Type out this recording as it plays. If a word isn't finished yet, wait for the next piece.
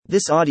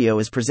This audio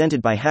is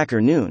presented by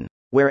Hacker Noon,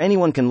 where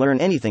anyone can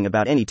learn anything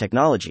about any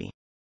technology.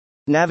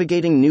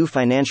 Navigating New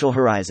Financial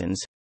Horizons.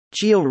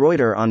 Chiel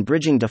Ruiter on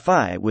Bridging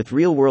DeFi with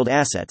Real-World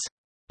Assets,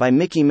 by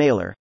Mickey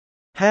Mailer.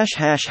 An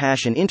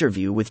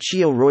interview with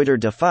Chiel Ruiter.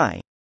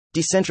 DeFi,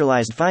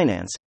 decentralized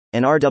finance,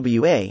 and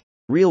RWA,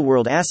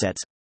 real-world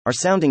assets, are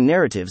sounding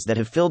narratives that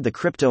have filled the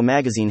crypto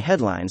magazine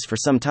headlines for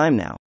some time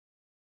now.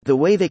 The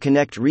way they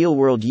connect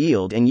real-world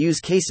yield and use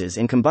cases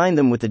and combine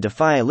them with the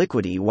DeFi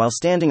liquidity while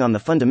standing on the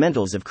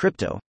fundamentals of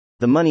crypto,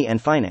 the money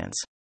and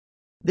finance.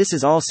 This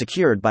is all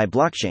secured by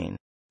blockchain.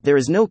 There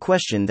is no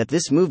question that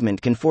this movement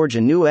can forge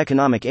a new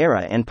economic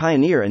era and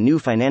pioneer a new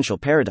financial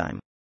paradigm.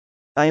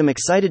 I am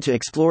excited to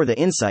explore the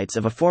insights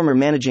of a former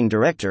managing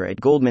director at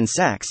Goldman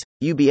Sachs,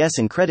 UBS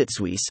and Credit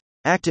Suisse,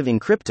 active in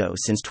crypto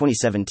since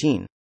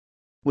 2017.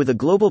 With a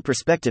global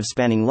perspective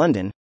spanning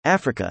London,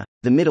 Africa,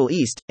 the Middle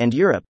East, and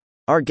Europe,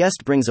 our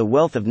guest brings a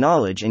wealth of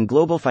knowledge in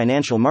global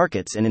financial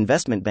markets and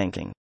investment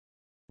banking.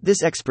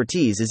 This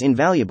expertise is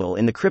invaluable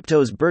in the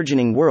crypto's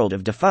burgeoning world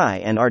of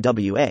DeFi and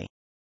RWA.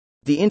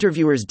 The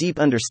interviewer's deep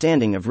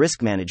understanding of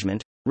risk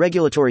management,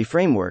 regulatory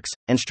frameworks,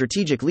 and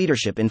strategic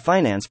leadership in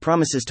finance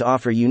promises to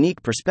offer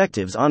unique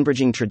perspectives on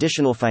bridging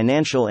traditional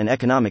financial and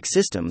economic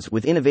systems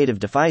with innovative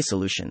DeFi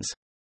solutions.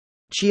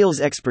 Chiel's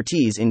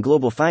expertise in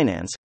global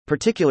finance,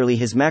 particularly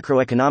his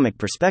macroeconomic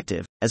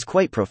perspective, is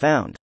quite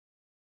profound.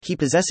 He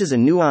possesses a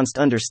nuanced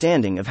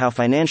understanding of how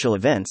financial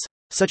events,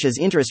 such as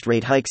interest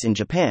rate hikes in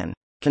Japan,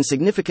 can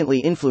significantly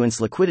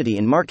influence liquidity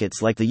in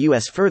markets like the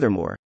US.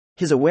 Furthermore,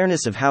 his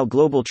awareness of how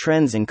global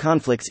trends and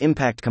conflicts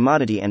impact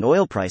commodity and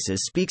oil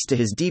prices speaks to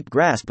his deep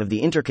grasp of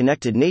the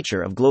interconnected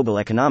nature of global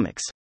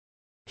economics.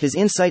 His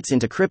insights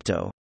into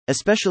crypto,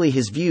 especially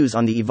his views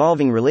on the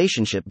evolving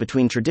relationship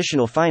between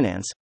traditional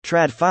finance,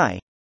 TradFi,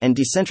 and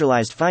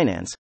decentralized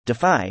finance,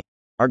 DeFi,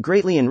 are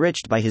greatly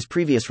enriched by his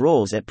previous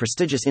roles at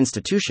prestigious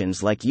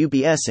institutions like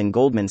UBS and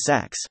Goldman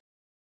Sachs.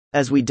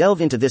 As we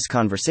delve into this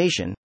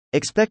conversation,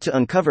 expect to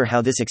uncover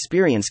how this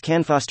experience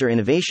can foster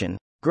innovation,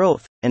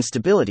 growth, and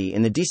stability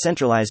in the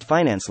decentralized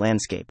finance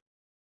landscape.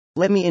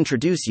 Let me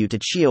introduce you to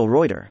Chiel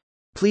Ruiter.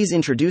 Please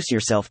introduce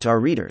yourself to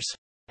our readers.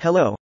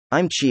 Hello,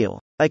 I'm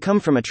Chiel. I come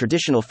from a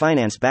traditional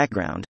finance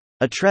background,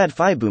 a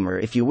TradFi boomer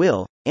if you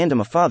will, and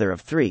am a father of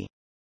 3.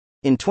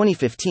 In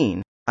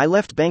 2015, I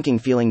left banking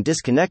feeling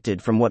disconnected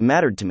from what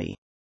mattered to me.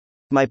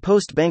 My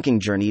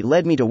post-banking journey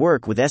led me to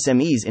work with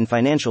SMEs in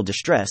financial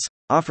distress,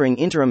 offering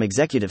interim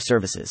executive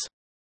services.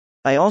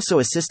 I also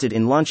assisted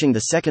in launching the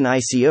second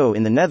ICO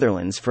in the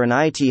Netherlands for an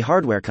IT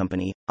hardware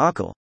company,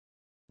 Chiel.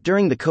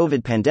 During the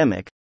COVID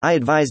pandemic, I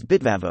advised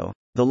Bitvavo,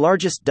 the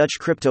largest Dutch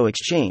crypto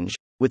exchange,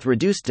 with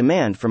reduced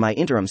demand for my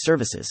interim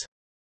services.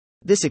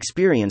 This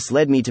experience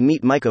led me to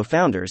meet my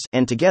co-founders,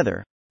 and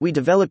together, we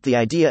developed the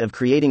idea of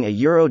creating a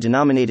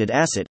euro-denominated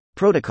asset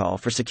protocol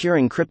for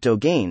securing crypto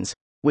gains,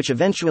 which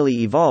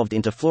eventually evolved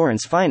into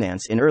Florence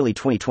Finance in early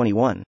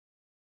 2021.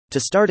 To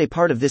start a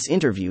part of this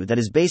interview that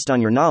is based on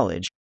your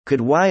knowledge,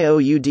 could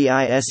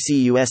YOUDISCUSS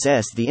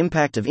the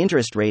impact of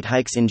interest rate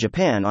hikes in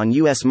Japan on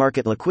U.S.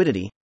 market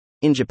liquidity?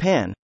 In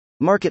Japan,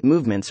 market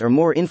movements are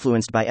more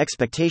influenced by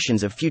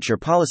expectations of future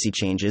policy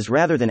changes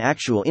rather than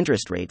actual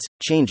interest rates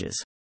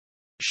changes.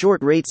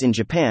 Short rates in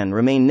Japan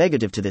remain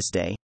negative to this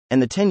day,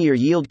 and the 10-year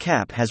yield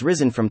cap has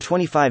risen from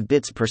 25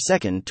 bits per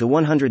second to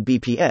 100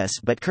 bps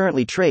but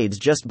currently trades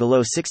just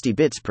below 60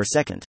 bits per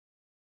second.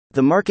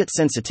 The market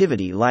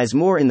sensitivity lies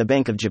more in the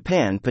Bank of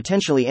Japan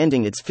potentially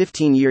ending its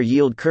 15-year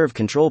yield curve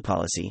control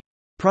policy,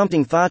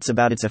 prompting thoughts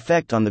about its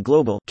effect on the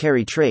global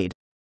carry trade.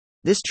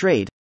 This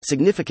trade,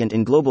 significant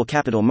in global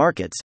capital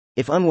markets,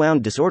 if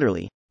unwound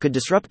disorderly, could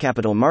disrupt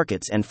capital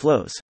markets and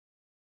flows.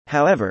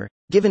 However,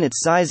 given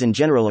its size and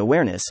general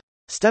awareness,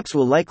 steps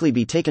will likely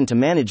be taken to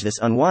manage this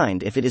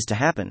unwind if it is to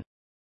happen.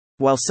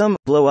 While some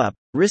blow up,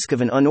 risk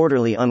of an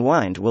unorderly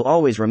unwind will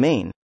always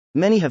remain,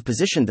 many have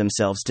positioned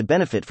themselves to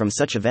benefit from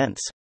such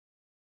events.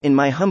 In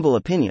my humble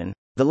opinion,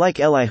 the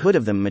likelihood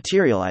of them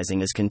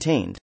materializing is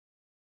contained.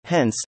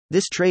 Hence,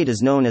 this trade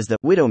is known as the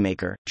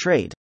widowmaker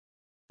trade.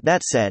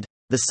 That said,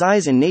 the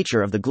size and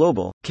nature of the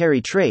global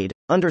carry trade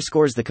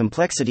underscores the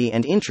complexity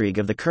and intrigue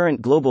of the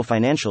current global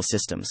financial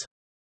systems.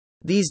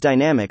 These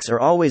dynamics are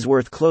always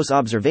worth close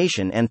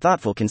observation and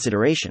thoughtful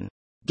consideration.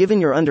 Given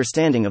your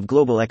understanding of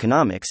global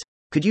economics,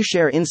 could you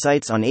share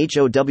insights on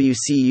HOWCURRENT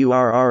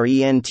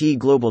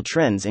global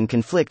trends and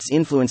conflicts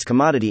influence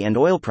commodity and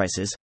oil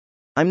prices?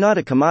 I'm not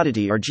a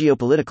commodity or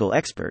geopolitical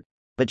expert,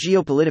 but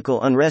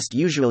geopolitical unrest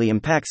usually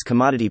impacts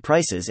commodity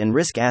prices and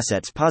risk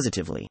assets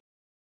positively.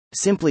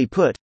 Simply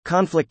put,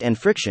 conflict and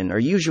friction are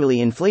usually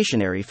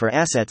inflationary for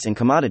assets and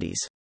commodities.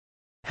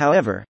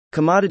 However,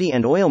 commodity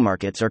and oil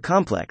markets are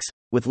complex,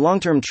 with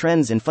long-term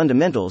trends and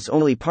fundamentals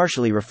only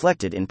partially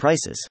reflected in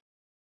prices.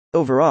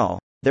 Overall,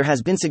 there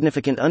has been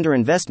significant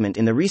underinvestment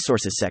in the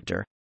resources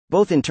sector,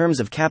 both in terms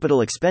of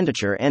capital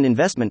expenditure and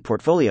investment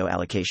portfolio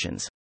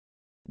allocations.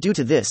 Due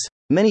to this,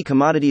 many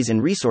commodities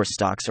and resource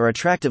stocks are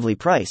attractively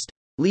priced,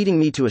 leading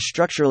me to a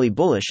structurally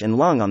bullish and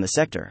long on the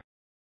sector.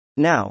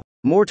 Now,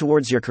 more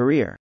towards your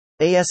career.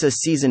 As a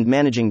seasoned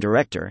managing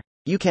director,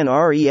 You can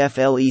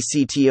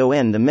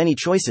reflecton the many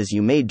choices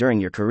you made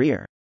during your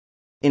career.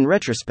 In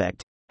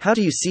retrospect, how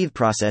do you see the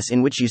process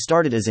in which you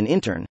started as an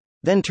intern,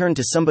 then turned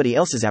to somebody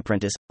else's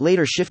apprentice,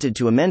 later shifted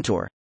to a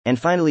mentor, and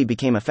finally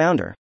became a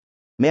founder?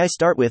 May I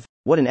start with,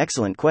 what an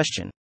excellent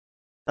question.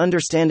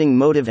 Understanding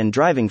motive and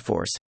driving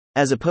force,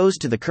 as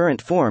opposed to the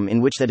current form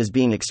in which that is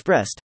being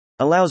expressed,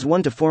 allows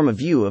one to form a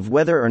view of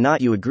whether or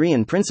not you agree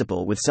in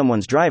principle with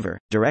someone's driver,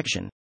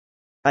 direction.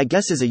 I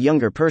guess as a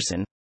younger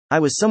person, I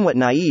was somewhat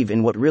naive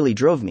in what really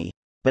drove me,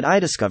 but I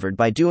discovered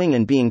by doing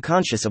and being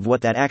conscious of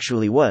what that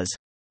actually was,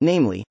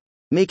 namely,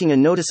 making a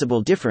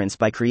noticeable difference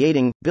by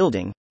creating,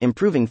 building,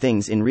 improving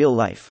things in real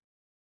life.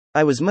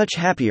 I was much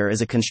happier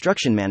as a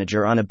construction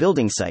manager on a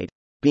building site,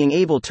 being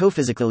able to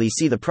physically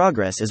see the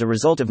progress as a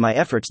result of my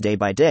efforts day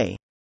by day,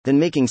 than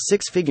making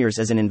six figures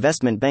as an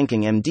investment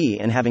banking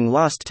MD and having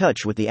lost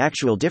touch with the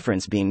actual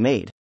difference being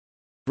made.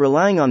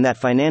 Relying on that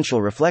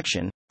financial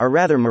reflection, or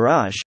rather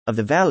mirage, of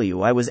the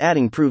value I was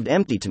adding proved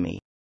empty to me.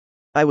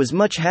 I was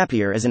much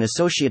happier as an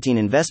associate in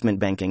investment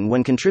banking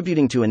when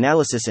contributing to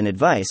analysis and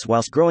advice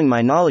whilst growing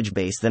my knowledge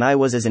base than I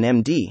was as an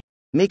MD,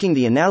 making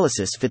the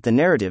analysis fit the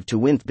narrative to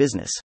win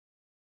business.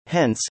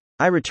 Hence,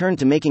 I returned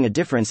to making a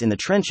difference in the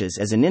trenches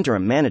as an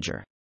interim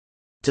manager.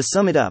 To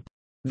sum it up,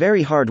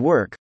 very hard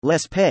work,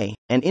 less pay,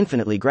 and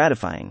infinitely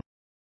gratifying.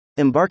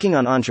 Embarking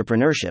on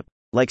entrepreneurship,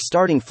 like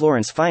starting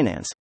Florence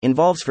Finance,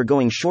 involves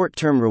foregoing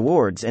short-term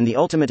rewards and the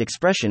ultimate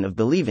expression of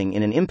believing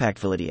in an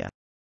impactful idea.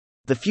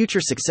 The future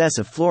success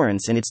of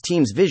Florence and its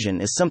team's vision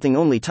is something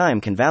only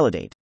time can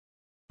validate.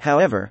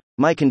 However,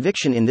 my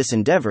conviction in this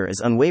endeavor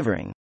is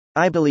unwavering.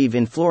 I believe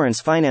in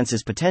Florence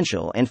Finance's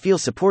potential and feel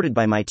supported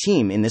by my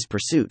team in this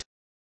pursuit.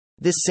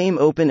 This same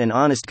open and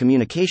honest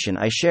communication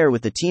I share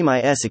with the team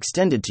is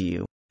extended to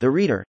you, the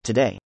reader,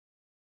 today.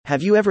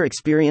 Have you ever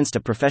experienced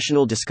a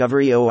professional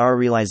discovery or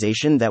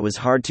realization that was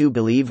hard to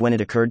believe when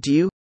it occurred to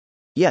you?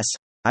 Yes,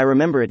 I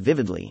remember it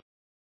vividly.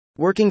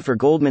 Working for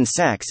Goldman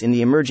Sachs in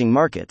the emerging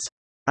markets,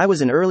 I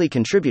was an early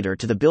contributor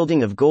to the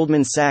building of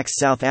Goldman Sachs'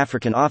 South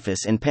African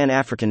office and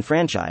Pan-African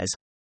franchise.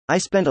 I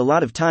spent a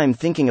lot of time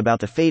thinking about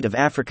the fate of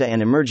Africa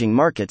and emerging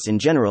markets in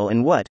general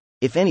and what,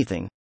 if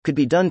anything, could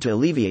be done to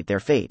alleviate their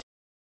fate.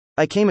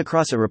 I came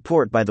across a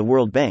report by the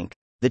World Bank,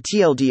 the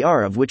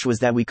TLDR of which was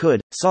that we could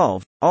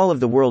solve all of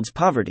the world's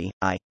poverty,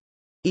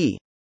 i.e.,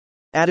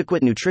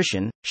 adequate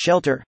nutrition,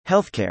 shelter,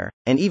 healthcare,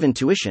 and even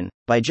tuition,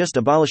 by just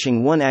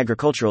abolishing one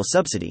agricultural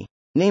subsidy,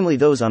 namely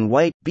those on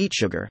white beet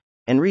sugar,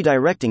 and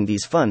redirecting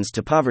these funds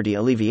to poverty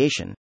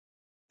alleviation.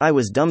 I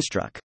was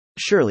dumbstruck.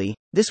 Surely,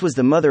 this was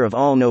the mother of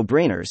all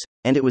no-brainers,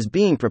 and it was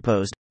being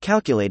proposed,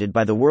 calculated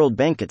by the World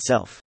Bank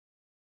itself.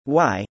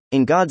 Why,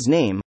 in God's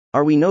name,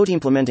 are we not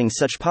implementing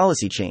such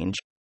policy change?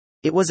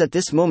 It was at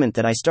this moment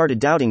that I started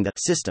doubting the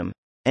system,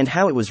 and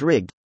how it was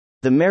rigged,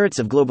 the merits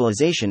of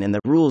globalization and the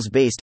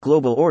rules-based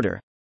global order.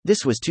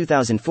 This was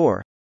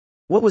 2004.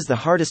 What was the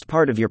hardest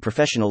part of your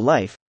professional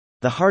life?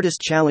 The hardest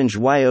challenge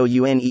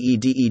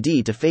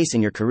youneeded to face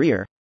in your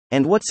career,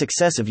 and what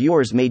success of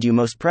yours made you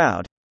most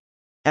proud?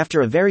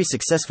 After a very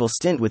successful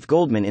stint with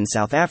Goldman in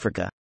South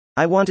Africa,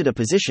 I wanted a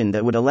position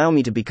that would allow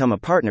me to become a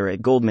partner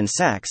at Goldman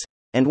Sachs,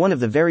 and one of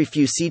the very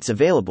few seats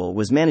available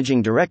was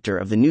managing director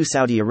of the new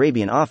Saudi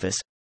Arabian office,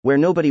 where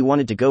nobody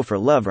wanted to go for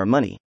love or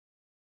money.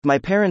 My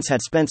parents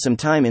had spent some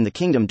time in the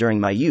kingdom during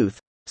my youth,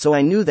 so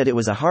I knew that it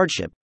was a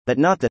hardship, but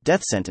not the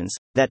death sentence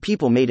that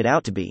people made it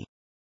out to be.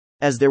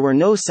 As there were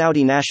no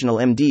Saudi national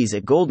MDs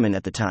at Goldman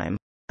at the time,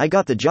 I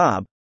got the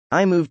job.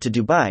 I moved to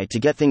Dubai to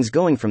get things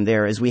going from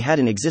there as we had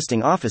an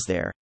existing office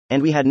there,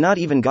 and we had not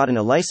even gotten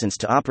a license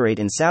to operate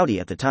in Saudi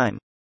at the time.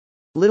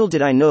 Little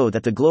did I know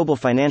that the global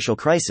financial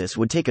crisis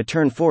would take a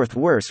turn forth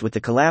worse with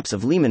the collapse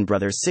of Lehman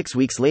Brothers 6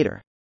 weeks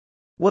later.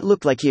 What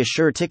looked like a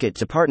sure ticket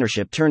to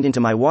partnership turned into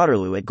my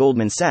Waterloo at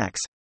Goldman Sachs,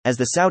 as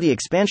the Saudi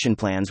expansion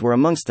plans were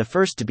amongst the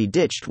first to be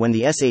ditched when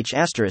the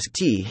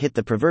 *T hit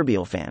the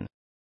proverbial fan.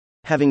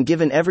 Having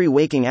given every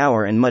waking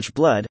hour and much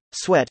blood,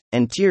 sweat,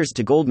 and tears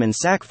to Goldman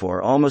Sachs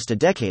for almost a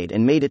decade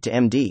and made it to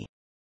MD,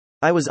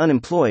 I was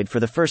unemployed for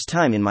the first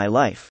time in my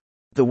life.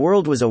 The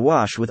world was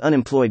awash with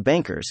unemployed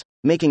bankers,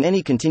 making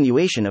any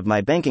continuation of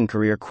my banking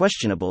career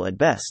questionable at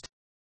best.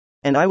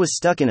 And I was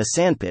stuck in a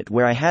sandpit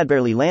where I had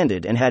barely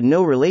landed and had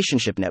no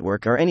relationship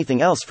network or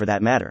anything else for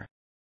that matter.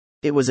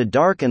 It was a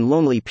dark and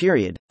lonely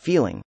period,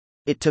 feeling.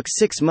 It took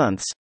 6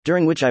 months,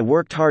 during which I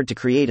worked hard to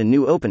create a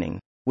new opening,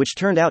 which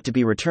turned out to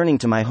be returning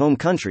to my home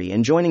country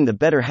and joining the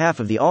better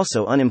half of the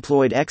also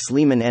unemployed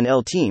ex-Lehman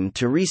NL team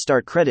to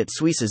restart Credit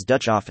Suisse's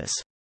Dutch office.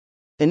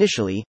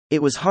 Initially,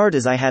 it was hard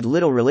as I had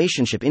little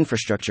relationship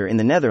infrastructure in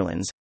the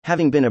Netherlands,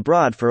 having been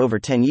abroad for over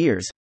 10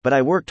 years, but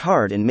I worked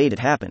hard and made it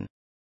happen.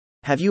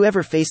 Have you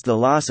ever faced the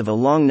loss of a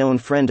long-known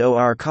friend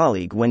or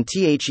colleague when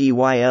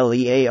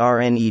THEYLEARNED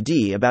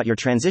about your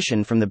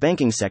transition from the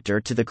banking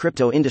sector to the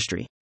crypto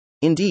industry?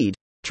 Indeed,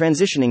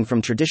 transitioning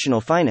from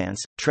traditional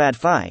finance,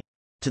 TradFi,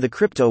 to the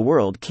crypto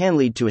world can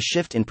lead to a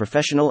shift in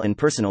professional and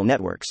personal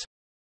networks.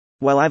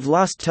 While I've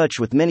lost touch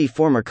with many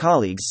former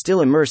colleagues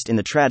still immersed in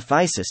the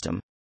TradFi system,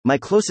 my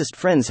closest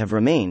friends have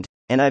remained,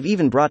 and I've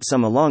even brought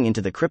some along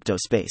into the crypto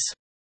space.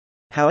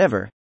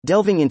 However,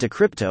 delving into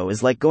crypto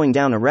is like going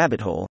down a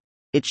rabbit hole.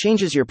 It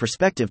changes your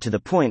perspective to the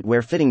point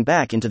where fitting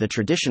back into the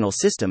traditional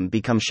system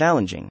becomes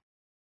challenging.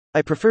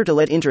 I prefer to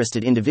let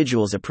interested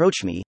individuals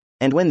approach me,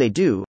 and when they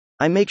do,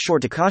 I make sure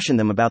to caution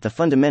them about the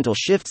fundamental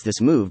shifts this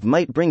move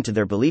might bring to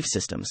their belief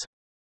systems.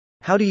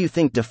 How do you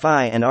think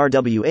DeFi and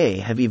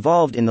RWA have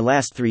evolved in the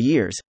last 3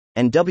 years,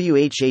 and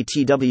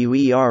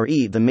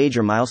WHATWERE the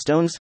major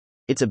milestones?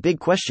 It's a big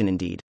question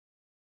indeed.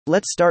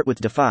 Let's start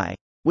with DeFi,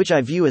 which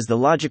I view as the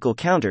logical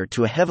counter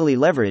to a heavily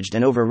leveraged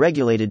and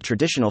over-regulated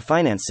traditional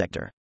finance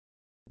sector.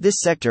 This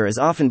sector is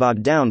often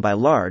bogged down by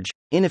large,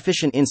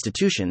 inefficient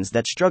institutions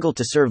that struggle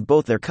to serve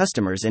both their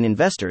customers and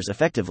investors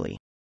effectively.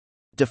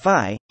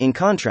 DeFi, in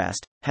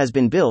contrast, has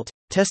been built,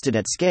 tested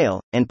at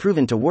scale, and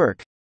proven to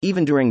work,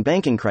 even during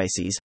banking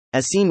crises,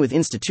 as seen with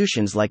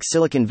institutions like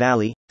Silicon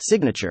Valley,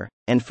 Signature,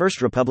 and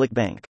First Republic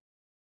Bank.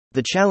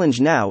 The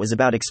challenge now is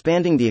about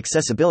expanding the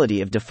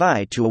accessibility of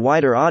DeFi to a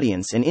wider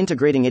audience and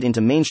integrating it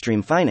into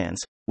mainstream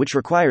finance, which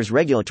requires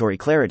regulatory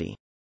clarity.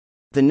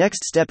 The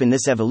next step in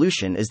this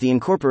evolution is the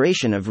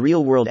incorporation of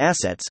real-world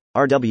assets,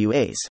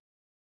 RWAs.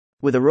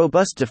 With a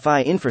robust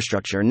DeFi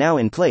infrastructure now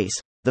in place,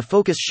 the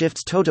focus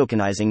shifts to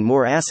tokenizing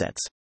more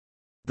assets.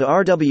 The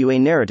RWA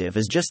narrative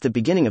is just the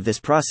beginning of this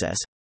process,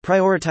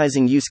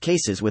 prioritizing use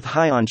cases with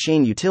high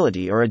on-chain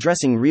utility or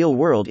addressing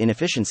real-world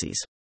inefficiencies.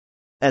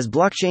 As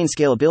blockchain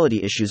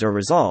scalability issues are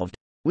resolved,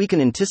 we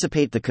can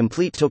anticipate the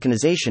complete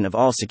tokenization of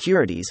all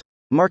securities,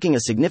 marking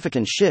a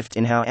significant shift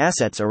in how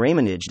assets are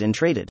managed and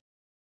traded.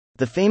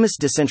 The famous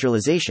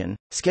decentralization,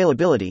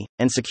 scalability,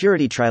 and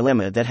security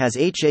trilemma that has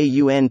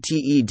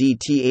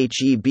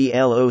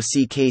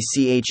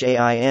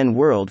HAUNTEDTHEBLOCKCHAIN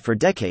world for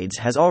decades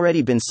has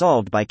already been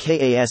solved by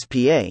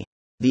KASPA,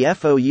 the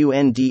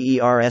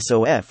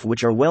FOUNDERSOF,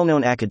 which are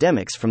well-known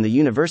academics from the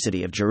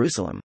University of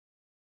Jerusalem.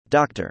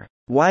 Dr.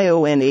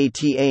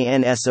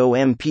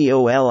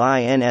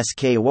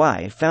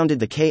 YONATANSOMPOLINSKY founded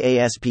the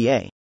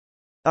KASPA.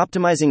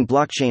 Optimizing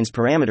blockchain's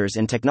parameters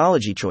and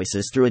technology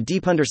choices through a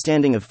deep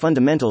understanding of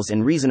fundamentals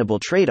and reasonable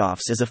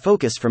trade-offs is a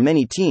focus for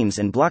many teams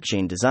and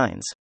blockchain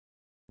designs.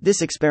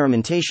 This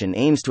experimentation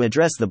aims to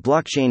address the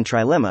blockchain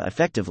trilemma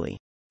effectively.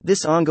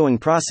 This ongoing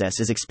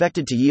process is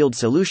expected to yield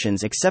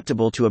solutions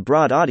acceptable to a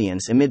broad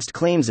audience amidst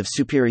claims of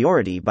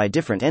superiority by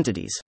different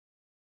entities.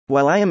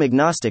 While I am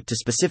agnostic to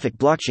specific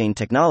blockchain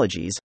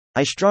technologies,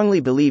 I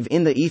strongly believe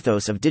in the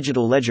ethos of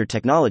digital ledger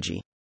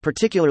technology,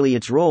 particularly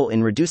its role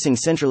in reducing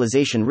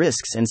centralization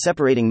risks and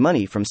separating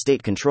money from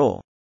state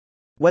control.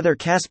 Whether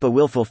CASPA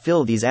will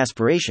fulfill these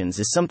aspirations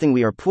is something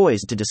we are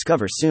poised to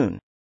discover soon.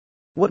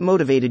 What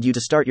motivated you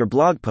to start your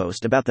blog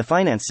post about the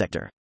finance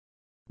sector?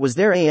 Was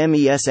there a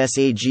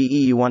message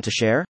you want to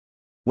share?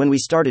 When we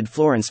started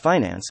Florence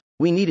Finance,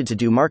 we needed to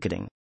do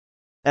marketing.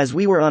 As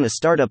we were on a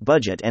startup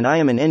budget and I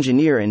am an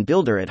engineer and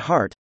builder at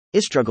heart, I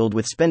struggled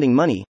with spending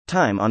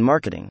time on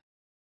marketing.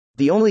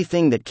 The only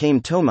thing that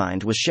came to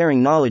mind was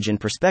sharing knowledge and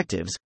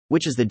perspectives,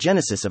 which is the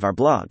genesis of our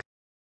blog.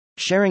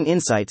 Sharing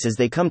insights as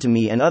they come to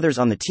me and others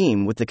on the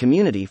team with the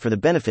community for the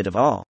benefit of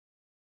all.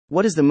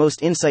 What is the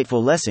most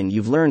insightful lesson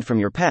you've learned from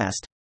your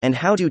past, and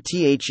how do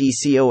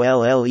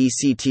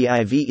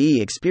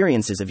THECOLLECTIVE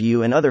experiences of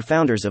you and other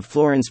founders of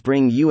Florence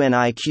bring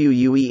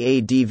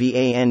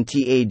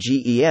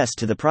UNIQUEADVANTAGES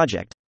to the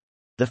project?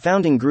 The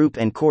founding group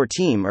and core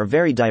team are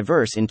very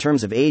diverse in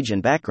terms of age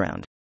and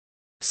background.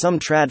 Some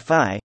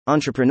TradFi,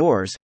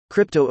 entrepreneurs,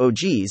 crypto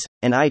OGs,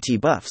 and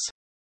IT buffs.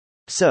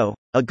 So,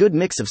 a good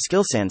mix of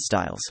skills and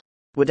styles.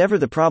 Whatever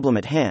the problem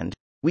at hand,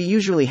 we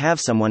usually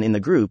have someone in the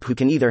group who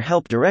can either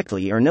help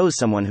directly or knows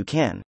someone who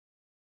can.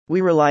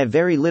 We rely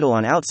very little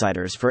on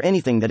outsiders for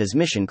anything that is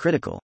mission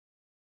critical.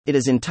 It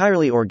is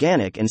entirely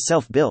organic and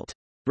self-built.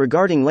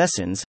 Regarding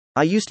lessons,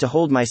 I used to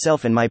hold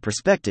myself and my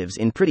perspectives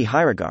in pretty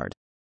high regard.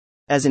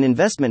 As an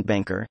investment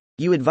banker,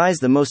 you advise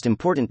the most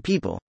important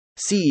people,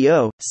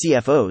 CEO,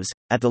 CFOs,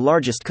 at the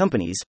largest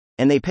companies,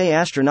 and they pay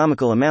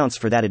astronomical amounts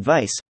for that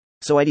advice,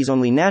 so it is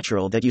only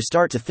natural that you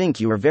start to think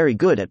you are very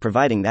good at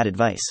providing that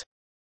advice.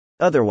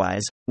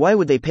 Otherwise, why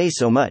would they pay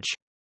so much?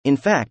 In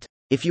fact,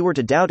 if you were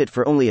to doubt it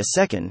for only a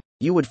second,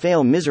 you would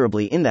fail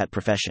miserably in that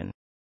profession.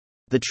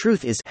 The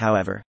truth is,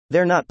 however,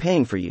 they're not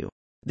paying for you.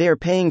 They are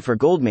paying for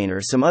Goldman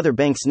or some other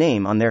bank's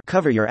name on their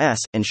cover your ass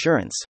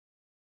insurance.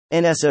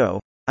 NSO.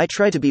 I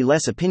try to be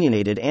less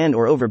opinionated and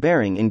or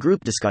overbearing in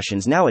group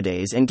discussions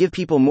nowadays and give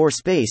people more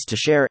space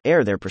to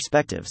air their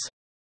perspectives.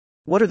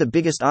 What are the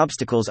biggest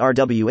obstacles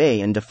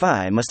RWA and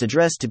DeFi must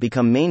address to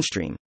become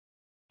mainstream?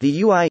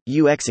 The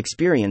UI/UX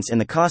experience and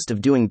the cost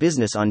of doing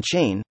business on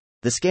chain,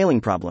 the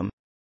scaling problem,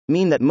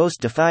 mean that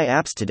most DeFi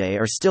apps today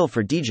are still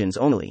for degens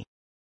only.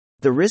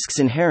 The risks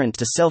inherent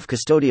to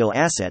self-custodial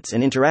assets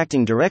and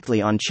interacting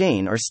directly on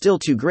chain are still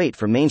too great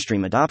for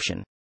mainstream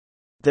adoption.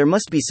 There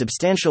must be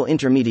substantial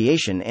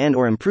intermediation and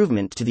or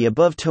improvement to the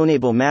above to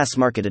enable mass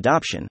market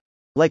adoption,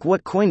 like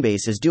what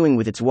Coinbase is doing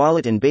with its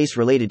wallet and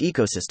base-related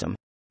ecosystem,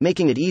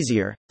 making it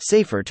easier,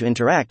 safer to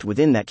interact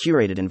within that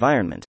curated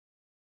environment.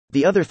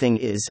 The other thing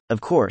is,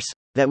 of course,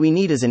 that we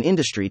need as an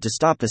industry to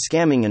stop the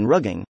scamming and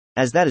rugging,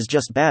 as that is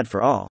just bad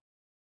for all.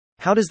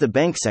 How does the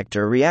bank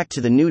sector react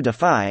to the new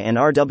DeFi and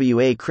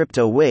RWA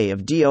crypto way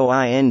of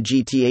DOINGTHINGS?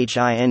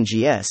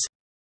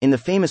 In the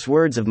famous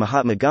words of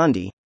Mahatma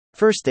Gandhi,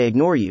 first they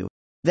ignore you,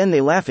 then they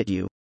laugh at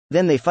you,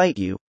 then they fight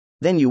you,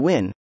 then you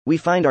win. We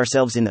find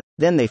ourselves in the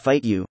then they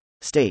fight you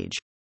stage.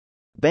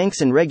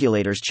 Banks and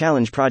regulators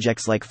challenge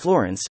projects like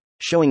Florence,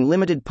 showing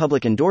limited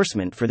public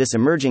endorsement for this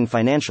emerging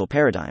financial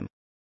paradigm.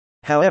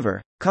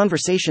 However,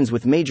 conversations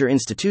with major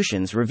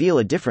institutions reveal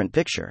a different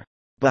picture.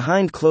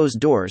 Behind closed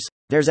doors,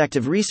 there's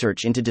active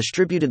research into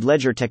distributed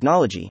ledger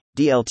technology,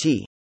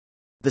 DLT.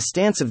 The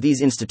stance of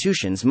these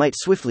institutions might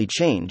swiftly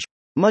change,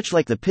 much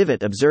like the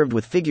pivot observed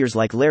with figures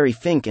like Larry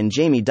Fink and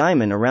Jamie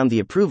Dimon around the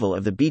approval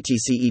of the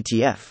BTC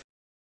ETF.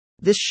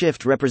 This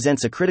shift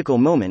represents a critical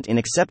moment in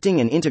accepting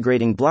and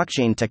integrating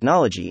blockchain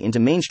technology into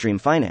mainstream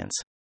finance.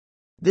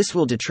 This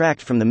will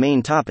detract from the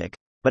main topic,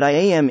 but I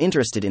am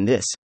interested in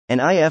this. And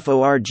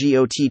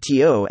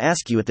IFORGOTTO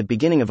ask you at the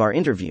beginning of our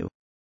interview,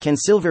 can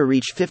silver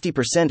reach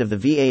 50% of the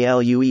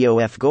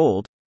VALUE of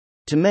gold?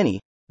 To many,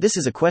 this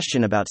is a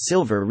question about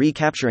silver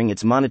recapturing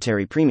its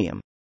monetary premium.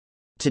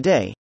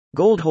 Today,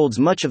 gold holds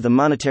much of the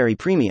monetary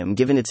premium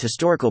given its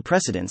historical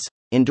precedence,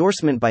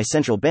 endorsement by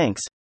central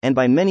banks, and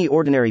by many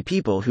ordinary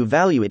people who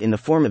value it in the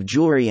form of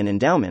jewelry and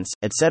endowments,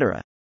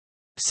 etc.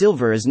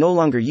 Silver is no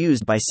longer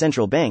used by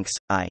central banks,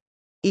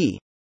 i.e.,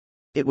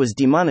 it was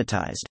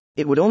demonetized.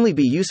 It would only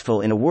be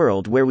useful in a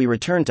world where we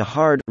return to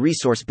hard,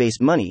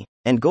 resource-based money,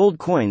 and gold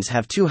coins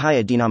have too high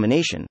a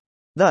denomination.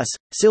 Thus,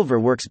 silver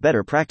works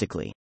better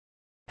practically.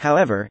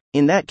 However,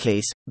 in that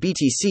case,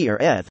 BTC or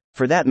ETH,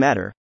 for that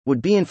matter,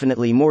 would be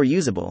infinitely more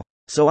usable,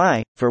 so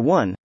I, for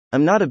one,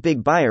 am not a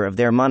big buyer of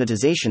their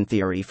monetization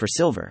theory for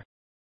silver.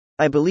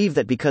 I believe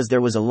that because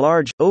there was a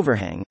large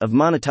overhang of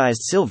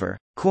monetized silver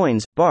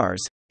coins,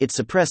 bars, it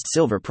suppressed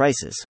silver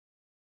prices.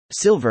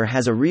 Silver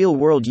has a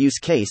real-world use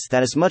case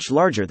that is much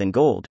larger than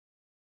gold.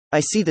 I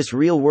see this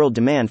real-world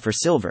demand for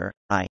silver,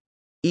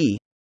 i.e.,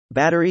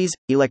 batteries,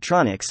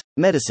 electronics,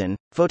 medicine,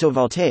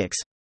 photovoltaics,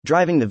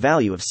 driving the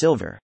value of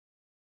silver.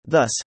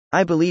 Thus,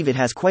 I believe it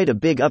has quite a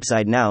big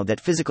upside now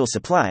that physical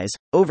supplies,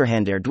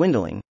 overhand are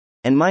dwindling,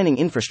 and mining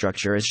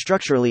infrastructure is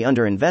structurally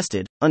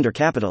underinvested,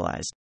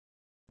 undercapitalized.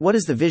 What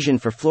is the vision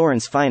for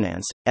Florence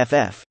Finance,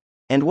 FF?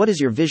 And what is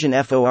your vision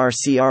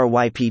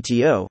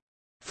FORCRYPTO?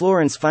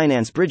 Florence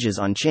Finance bridges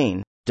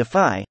on-chain,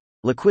 DeFi,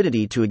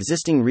 liquidity to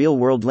existing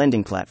real-world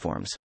lending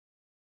platforms.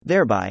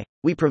 Thereby,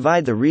 we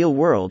provide the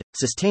real-world,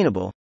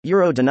 sustainable,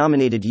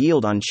 euro-denominated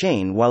yield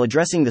on-chain while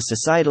addressing the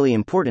societally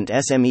important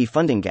SME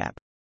funding gap.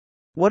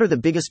 What are the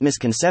biggest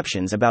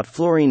misconceptions about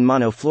fluorine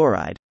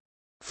monofluoride?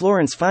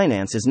 Florence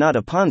Finance is not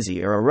a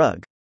Ponzi or a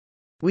rug.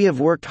 We have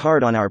worked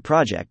hard on our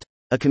project,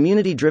 a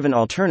community-driven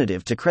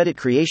alternative to credit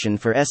creation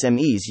for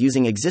SMEs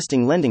using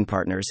existing lending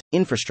partners,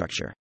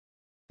 infrastructure.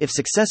 If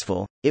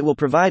successful, it will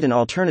provide an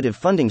alternative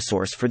funding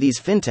source for these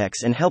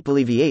fintechs and help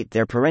alleviate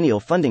their perennial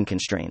funding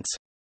constraints.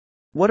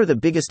 What are the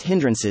biggest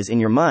hindrances in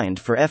your mind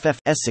for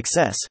FF's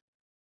success?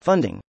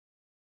 Funding.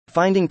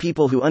 Finding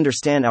people who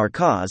understand our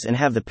cause and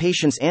have the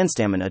patience and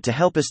stamina to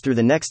help us through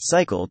the next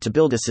cycle to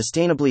build a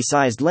sustainably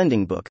sized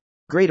lending book,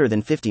 greater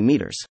than 50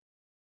 meters.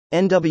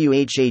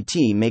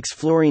 NWHAT makes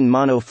fluorine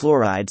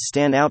monofluoride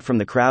stand out from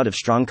the crowd of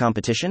strong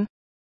competition?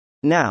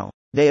 Now,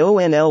 they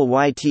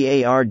ONLYTARGET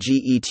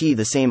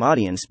the same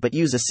audience but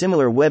use a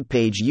similar web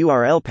page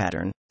URL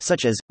pattern,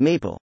 such as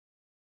Maple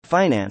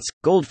Finance,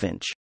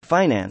 Goldfinch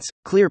Finance,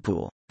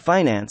 Clearpool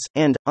Finance,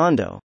 and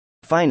Ondo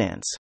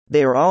Finance.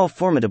 They are all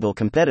formidable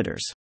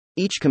competitors.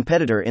 Each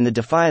competitor in the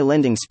DeFi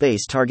lending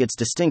space targets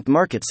distinct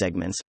market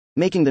segments,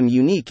 making them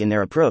unique in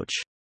their approach.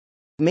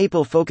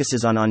 Maple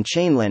focuses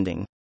on-chain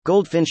lending,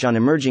 Goldfinch on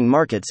emerging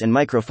markets and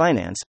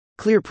microfinance,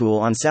 Clearpool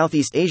on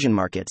Southeast Asian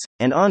markets,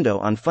 and Ondo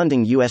on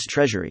funding U.S.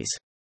 treasuries.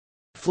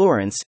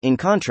 Florence, in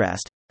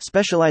contrast,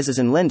 specializes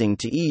in lending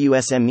to EU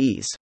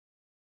SMEs.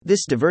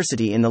 This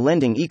diversity in the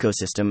lending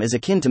ecosystem is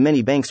akin to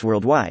many banks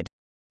worldwide.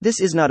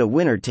 This is not a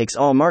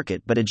winner-takes-all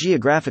market but a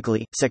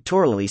geographically,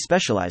 sectorally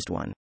specialized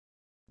one.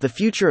 The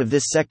future of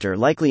this sector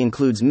likely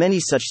includes many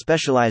such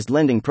specialized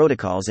lending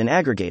protocols and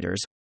aggregators,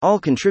 all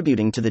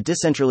contributing to the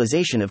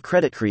decentralization of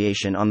credit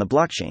creation on the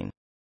blockchain.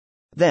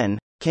 Then,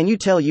 can you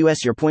tell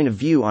us your point of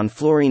view on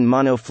fluorine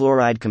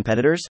monofluoride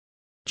competitors?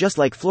 Just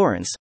like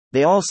Florence,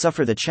 they all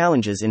suffer the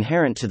challenges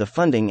inherent to the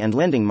funding and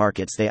lending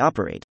markets they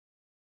operate.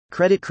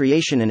 Credit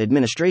creation and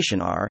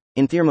administration are,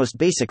 in their most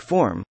basic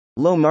form,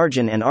 low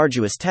margin and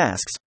arduous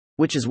tasks,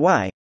 which is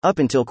why, up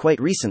until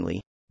quite recently,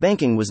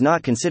 banking was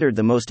not considered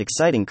the most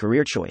exciting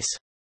career choice.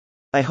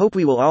 I hope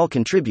we will all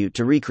contribute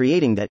to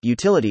recreating that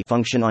utility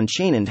function on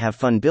chain and have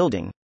fun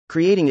building,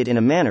 creating it in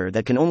a manner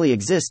that can only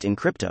exist in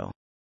crypto.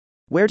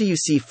 Where do you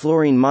see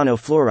fluorine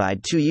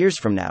monofluoride 2 years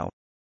from now?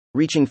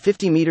 Reaching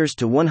 50 meters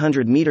to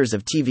 100 meters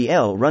of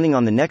TVL running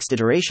on the next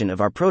iteration of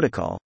our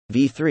protocol,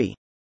 V3.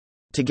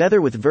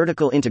 Together with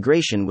vertical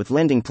integration with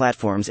lending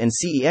platforms and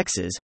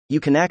CEXs, you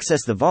can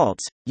access the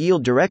vaults,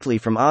 yield directly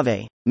from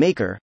Aave,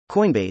 Maker,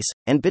 Coinbase,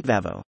 and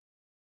Bitvavo.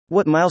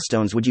 What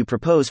milestones would you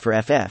propose for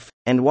FF,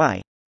 and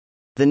why?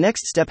 The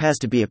next step has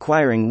to be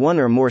acquiring one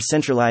or more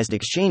centralized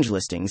exchange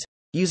listings,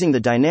 using the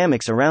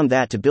dynamics around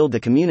that to build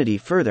the community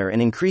further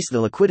and increase the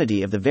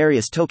liquidity of the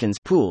various tokens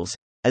pools,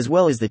 as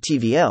well as the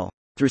TVL,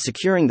 through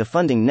securing the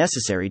funding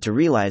necessary to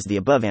realize the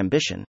above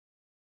ambition.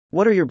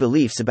 What are your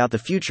beliefs about the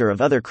future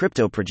of other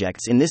crypto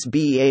projects in this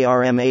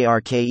bear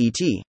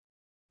market?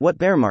 What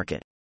bear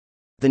market?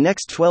 The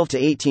next 12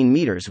 to 18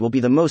 meters will be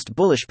the most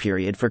bullish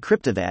period for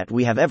crypto that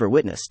we have ever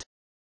witnessed.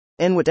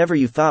 And whatever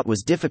you thought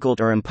was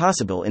difficult or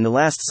impossible in the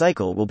last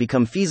cycle will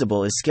become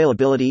feasible as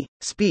scalability,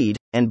 speed,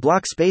 and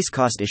block space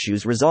cost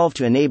issues resolve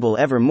to enable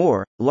ever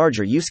more,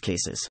 larger use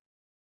cases.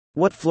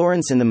 What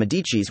Florence and the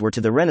Medicis were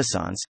to the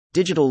Renaissance,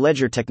 digital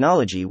ledger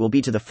technology will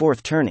be to the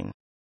fourth turning.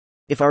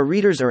 If our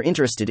readers are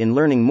interested in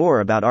learning more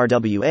about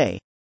RWA,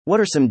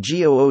 what are some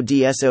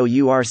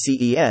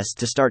GOODSOURCES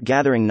to start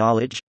gathering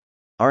knowledge?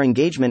 Our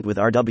engagement with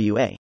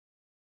RWA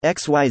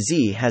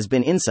XYZ has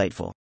been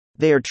insightful.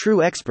 They are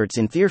true experts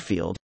in their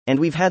field, and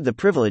we've had the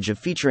privilege of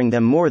featuring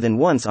them more than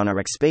once on our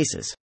X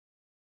Spaces.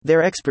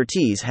 Their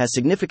expertise has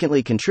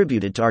significantly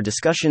contributed to our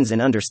discussions and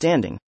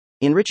understanding,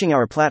 enriching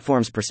our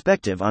platform's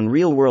perspective on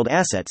real-world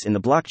assets in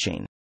the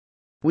blockchain.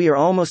 We are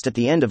almost at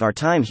the end of our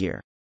time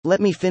here. Let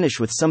me finish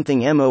with something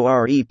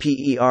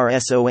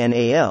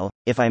MOREPERSONAL,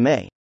 if I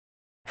may.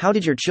 How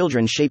did your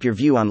children shape your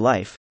view on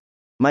life?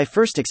 My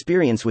first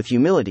experience with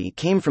humility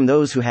came from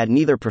those who had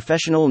neither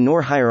professional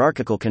nor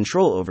hierarchical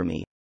control over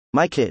me.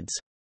 My kids.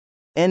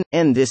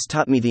 This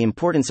taught me the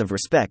importance of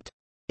respect.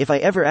 If I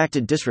ever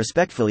acted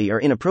disrespectfully or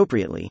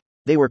inappropriately,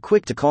 they were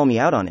quick to call me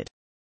out on it.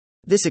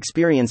 This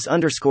experience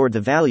underscored the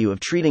value of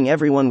treating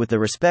everyone with the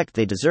respect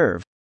they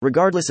deserve,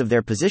 regardless of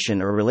their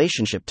position or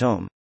relationship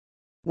tone.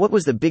 What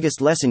was the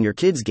biggest lesson your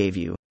kids gave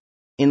you?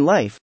 In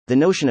life, the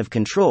notion of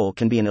control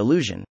can be an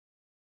illusion.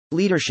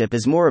 Leadership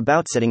is more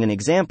about setting an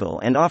example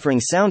and offering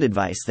sound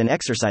advice than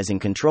exercising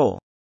control.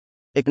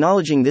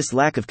 Acknowledging this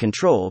lack of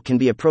control can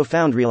be a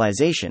profound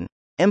realization,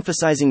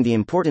 emphasizing the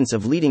importance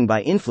of leading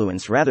by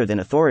influence rather than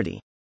authority.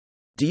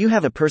 Do you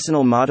have a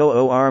personal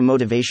motto or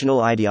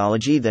motivational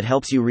ideology that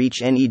helps you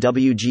reach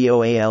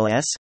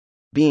NEWGOALS?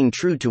 Being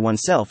true to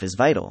oneself is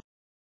vital.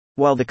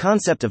 While the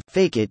concept of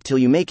fake it till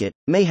you make it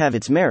may have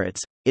its merits,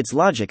 its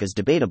logic is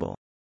debatable.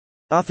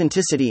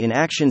 Authenticity in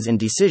actions and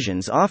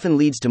decisions often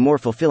leads to more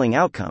fulfilling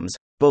outcomes,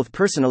 both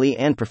personally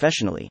and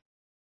professionally.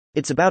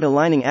 It's about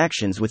aligning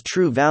actions with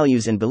true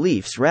values and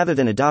beliefs rather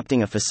than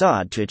adopting a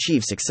facade to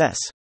achieve success.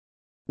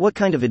 What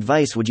kind of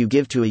advice would you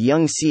give to a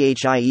young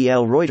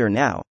Chiel Ruiter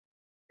now?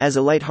 As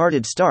a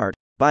lighthearted start,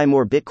 buy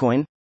more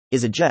Bitcoin?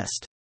 Is a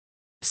jest.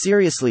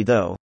 Seriously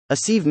though,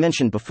 as Steve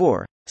mentioned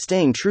before,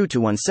 staying true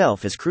to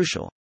oneself is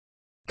crucial.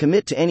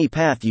 Commit to any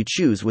path you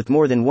choose with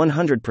more than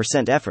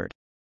 100% effort.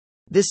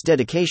 This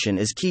dedication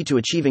is key to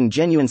achieving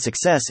genuine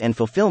success and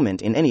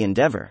fulfillment in any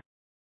endeavor.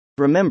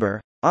 Remember,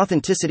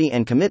 authenticity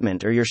and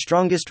commitment are your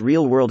strongest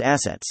real-world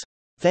assets.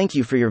 Thank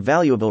you for your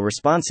valuable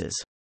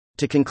responses.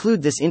 To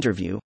conclude this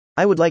interview,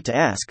 I would like to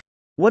ask,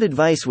 what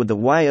advice would the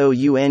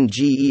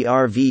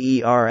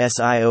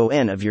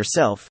YOUNGERVERSION of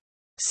yourself,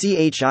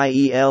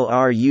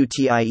 CHIELRUTIER,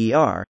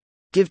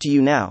 give to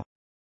you now?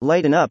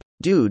 Lighten up,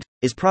 dude,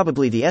 is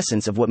probably the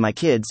essence of what my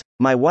kids,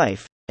 my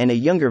wife, and a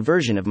younger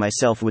version of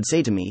myself would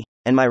say to me,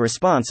 and my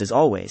response is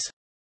always,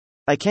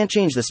 I can't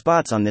change the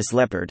spots on this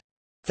leopard.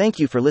 Thank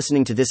you for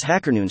listening to this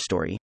HackerNoon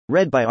story,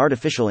 read by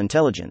Artificial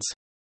Intelligence.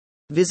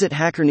 Visit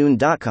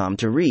hackernoon.com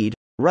to read,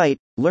 write,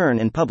 learn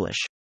and publish.